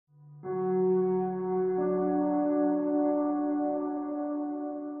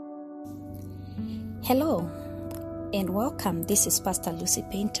Hello and welcome. This is Pastor Lucy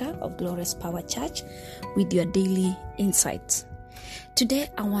Painter of Glorious Power Church with your daily insights. Today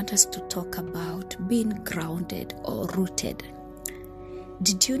I want us to talk about being grounded or rooted.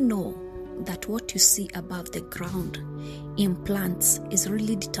 Did you know that what you see above the ground in plants is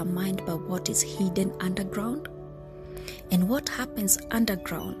really determined by what is hidden underground? And what happens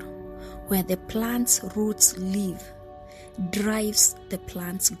underground, where the plant's roots live, drives the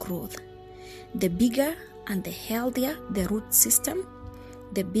plant's growth. The bigger and the healthier the root system,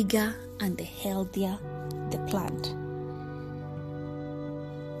 the bigger and the healthier the plant.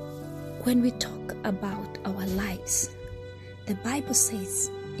 When we talk about our lives, the Bible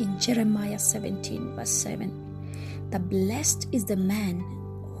says in Jeremiah 17 verse 7, that blessed is the man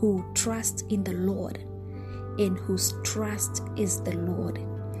who trusts in the Lord and whose trust is the Lord.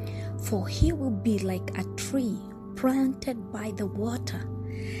 For he will be like a tree planted by the water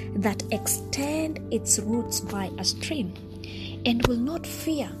that extend its roots by a stream, and will not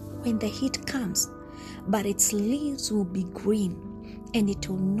fear when the heat comes, but its leaves will be green, and it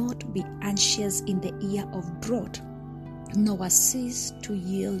will not be anxious in the year of drought, nor cease to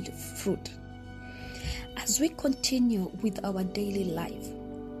yield fruit. As we continue with our daily life,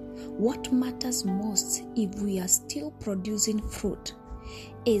 what matters most if we are still producing fruit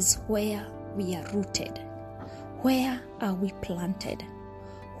is where we are rooted. Where are we planted?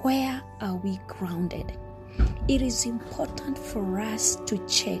 Where are we grounded? It is important for us to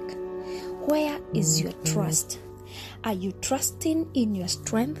check, where is your trust? Are you trusting in your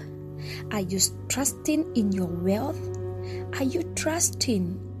strength? Are you trusting in your wealth? Are you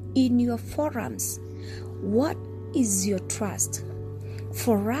trusting in your forums? What is your trust?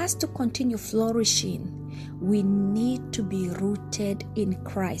 For us to continue flourishing, we need to be rooted in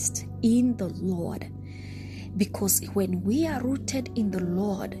Christ, in the Lord. Because when we are rooted in the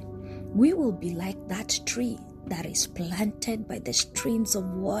Lord, we will be like that tree that is planted by the streams of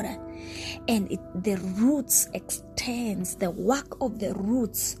water, and the roots extends. The work of the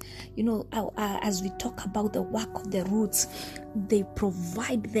roots, as we talk about the work of the roots, they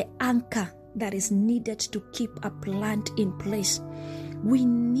provide the anchor that is needed to keep a plant in place. We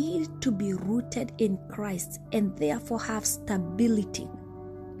need to be rooted in Christ and therefore have stability.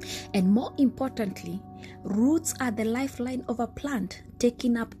 And more importantly, roots are the lifeline of a plant,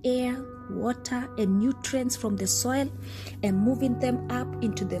 taking up air, water, and nutrients from the soil and moving them up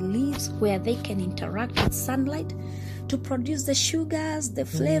into the leaves where they can interact with sunlight to produce the sugars, the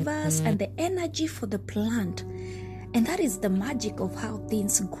flavors, and the energy for the plant. And that is the magic of how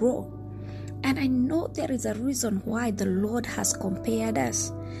things grow. And I know there is a reason why the Lord has compared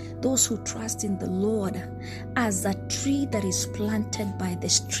us, those who trust in the Lord, as a tree that is planted by the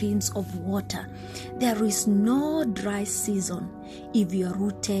streams of water. There is no dry season if you are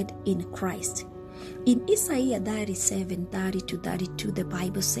rooted in Christ. In Isaiah 37:30-32, the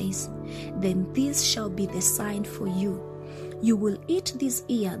Bible says, "Then this shall be the sign for you. You will eat this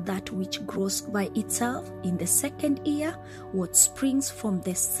year that which grows by itself, in the second year what springs from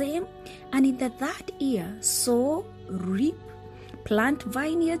the same, and in the third year sow, reap, plant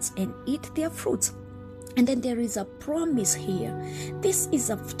vineyards, and eat their fruits." And then there is a promise here. This is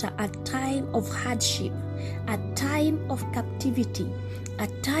after a time of hardship, a time of captivity, a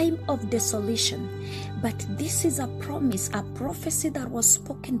time of desolation. But this is a promise, a prophecy that was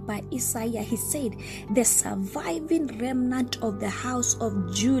spoken by Isaiah. He said, the surviving remnant of the house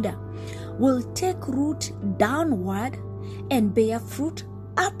of Judah will take root downward and bear fruit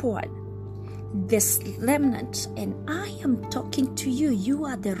upward. This remnant, and I am talking to you, you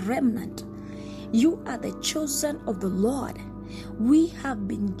are the remnant. You are the chosen of the Lord. We have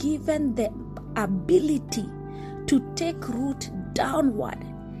been given the ability to take root downward,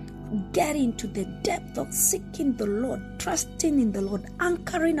 get into the depth of seeking the Lord, trusting in the Lord,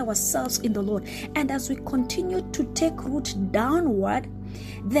 anchoring ourselves in the Lord. And as we continue to take root downward,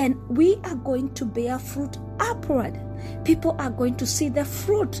 then we are going to bear fruit upward. People are going to see the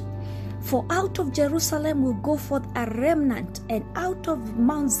fruit. For out of Jerusalem will go forth a remnant, and out of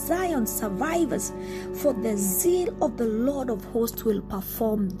Mount Zion survivors. For the zeal of the Lord of hosts will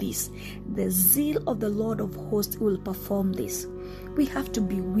perform this. The zeal of the Lord of hosts will perform this. We have to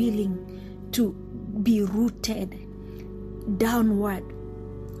be willing to be rooted downward,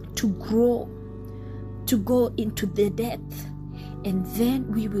 to grow, to go into the depth, and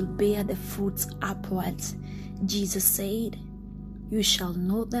then we will bear the fruits upwards. Jesus said, "You shall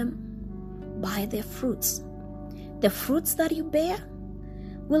know them by their fruits." The fruits that you bear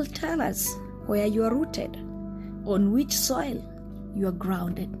will tell us where you are rooted, on which soil you are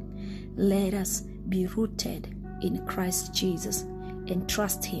grounded. Let us be rooted in Christ Jesus and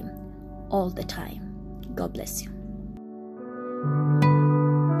trust Him all the time. God bless you.